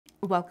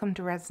Welcome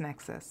to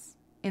ResNexus.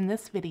 In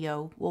this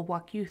video, we'll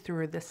walk you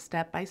through the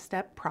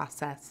step-by-step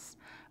process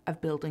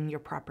of building your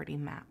property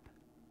map.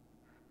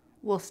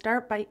 We'll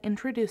start by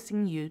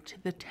introducing you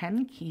to the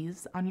 10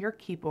 keys on your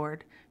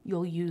keyboard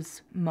you'll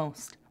use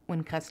most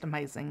when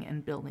customizing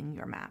and building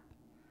your map.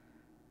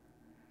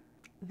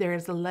 There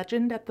is a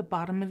legend at the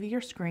bottom of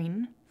your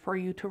screen for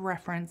you to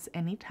reference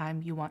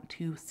anytime you want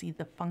to see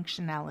the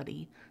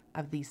functionality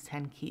of these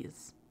 10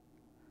 keys.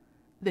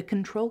 The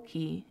Control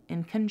key,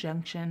 in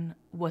conjunction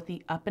with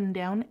the up and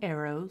down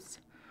arrows,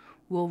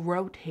 will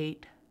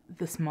rotate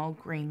the small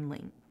green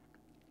link.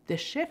 The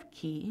Shift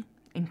key,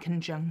 in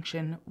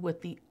conjunction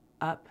with the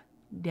up,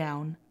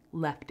 down,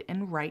 left,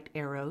 and right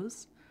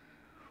arrows,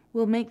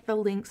 will make the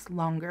links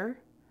longer,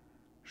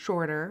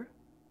 shorter,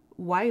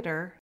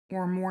 wider,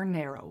 or more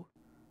narrow.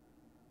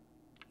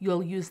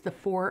 You'll use the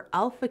 4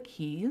 alpha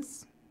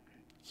keys,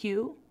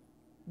 Q,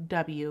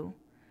 W,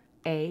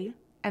 A,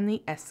 and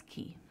the S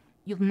key.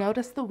 You'll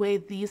notice the way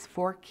these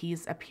 4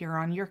 keys appear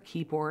on your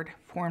keyboard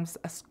forms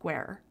a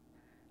square,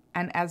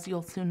 and as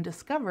you'll soon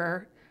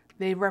discover,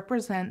 they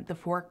represent the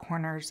 4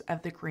 corners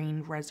of the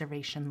green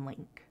reservation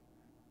link.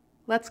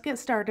 Let's get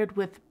started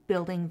with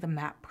building the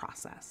map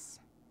process.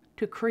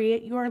 To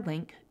create your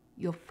link,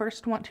 you'll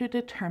first want to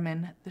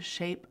determine the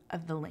shape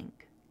of the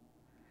link.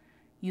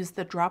 Use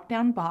the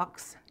drop-down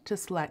box to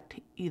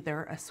select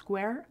either a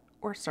square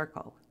or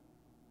circle.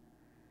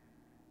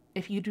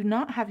 If you do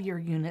not have your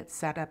unit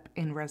set up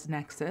in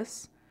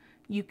ResNexus,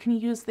 you can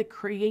use the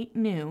Create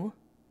New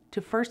to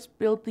first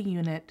build the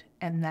unit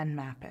and then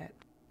map it.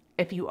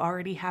 If you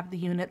already have the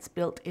units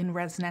built in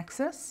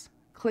ResNexus,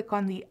 click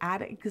on the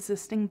Add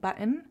Existing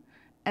button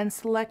and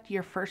select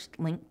your first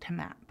link to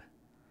map.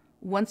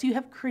 Once you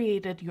have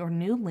created your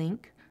new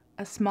link,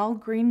 a small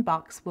green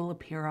box will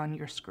appear on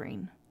your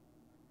screen.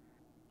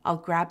 I'll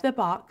grab the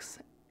box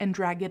and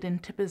drag it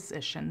into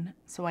position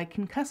so I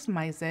can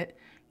customize it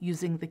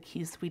using the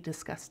keys we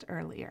discussed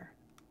earlier.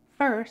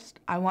 First,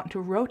 I want to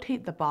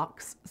rotate the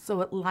box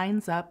so it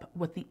lines up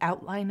with the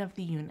outline of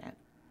the unit.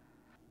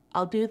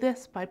 I'll do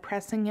this by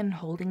pressing and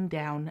holding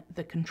down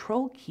the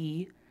Control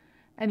key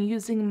and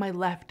using my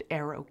left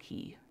arrow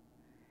key.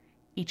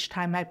 Each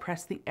time I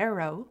press the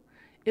arrow,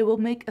 it will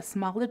make a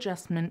small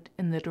adjustment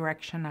in the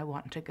direction I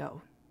want to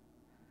go.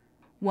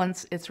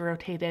 Once it's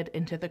rotated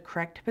into the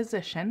correct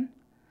position,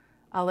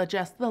 I'll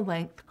adjust the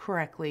length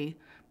correctly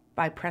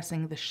by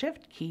pressing the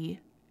Shift key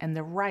and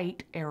the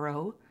right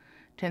arrow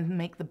to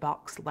make the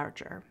box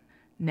larger.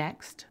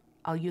 Next,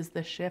 I'll use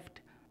the Shift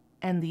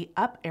and the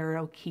up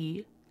arrow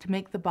key to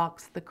make the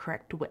box the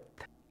correct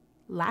width.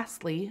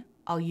 Lastly,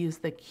 I'll use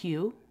the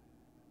Q,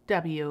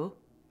 W,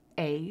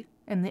 A,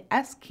 and the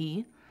S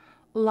key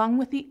along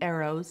with the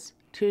arrows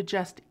to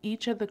adjust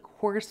each of the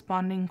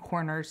corresponding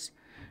corners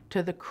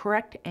to the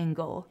correct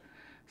angle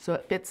so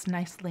it fits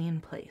nicely in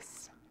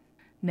place.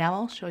 Now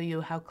I'll show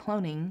you how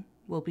cloning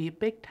will be a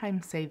big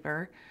time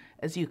saver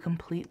as you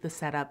complete the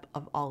setup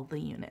of all the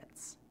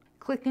units.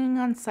 Clicking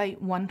on site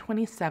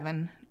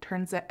 127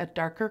 turns it a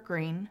darker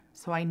green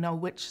so I know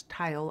which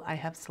tile I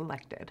have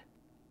selected.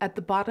 At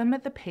the bottom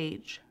of the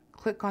page,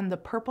 click on the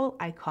purple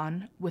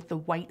icon with the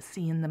white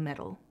C in the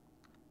middle.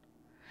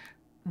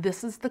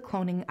 This is the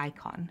cloning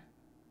icon.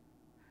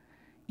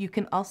 You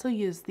can also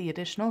use the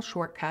additional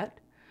shortcut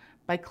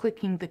by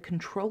clicking the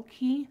Control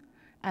key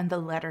and the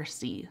letter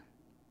C.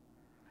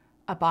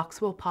 A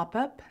box will pop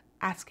up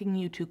asking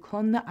you to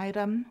clone the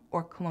item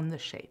or clone the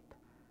shape.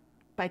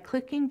 By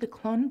clicking the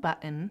Clone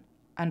button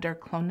under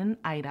Clone an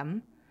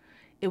Item,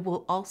 it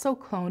will also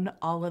clone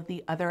all of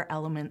the other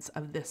elements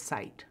of this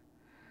site: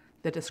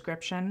 the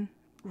description,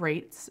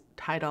 rates,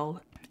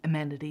 title,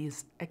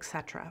 amenities,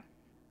 etc.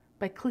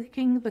 By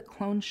clicking the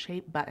Clone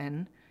Shape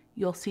button,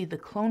 you'll see the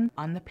clone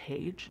on the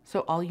page,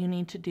 so all you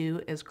need to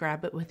do is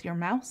grab it with your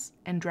mouse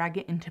and drag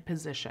it into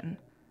position.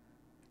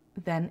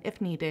 Then, if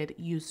needed,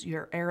 use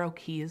your arrow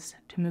keys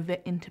to move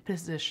it into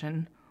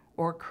position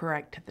or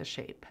correct the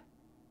shape.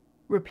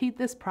 Repeat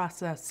this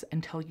process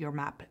until your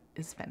map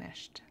is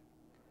finished.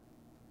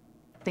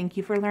 Thank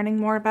you for learning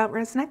more about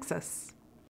ResNexus.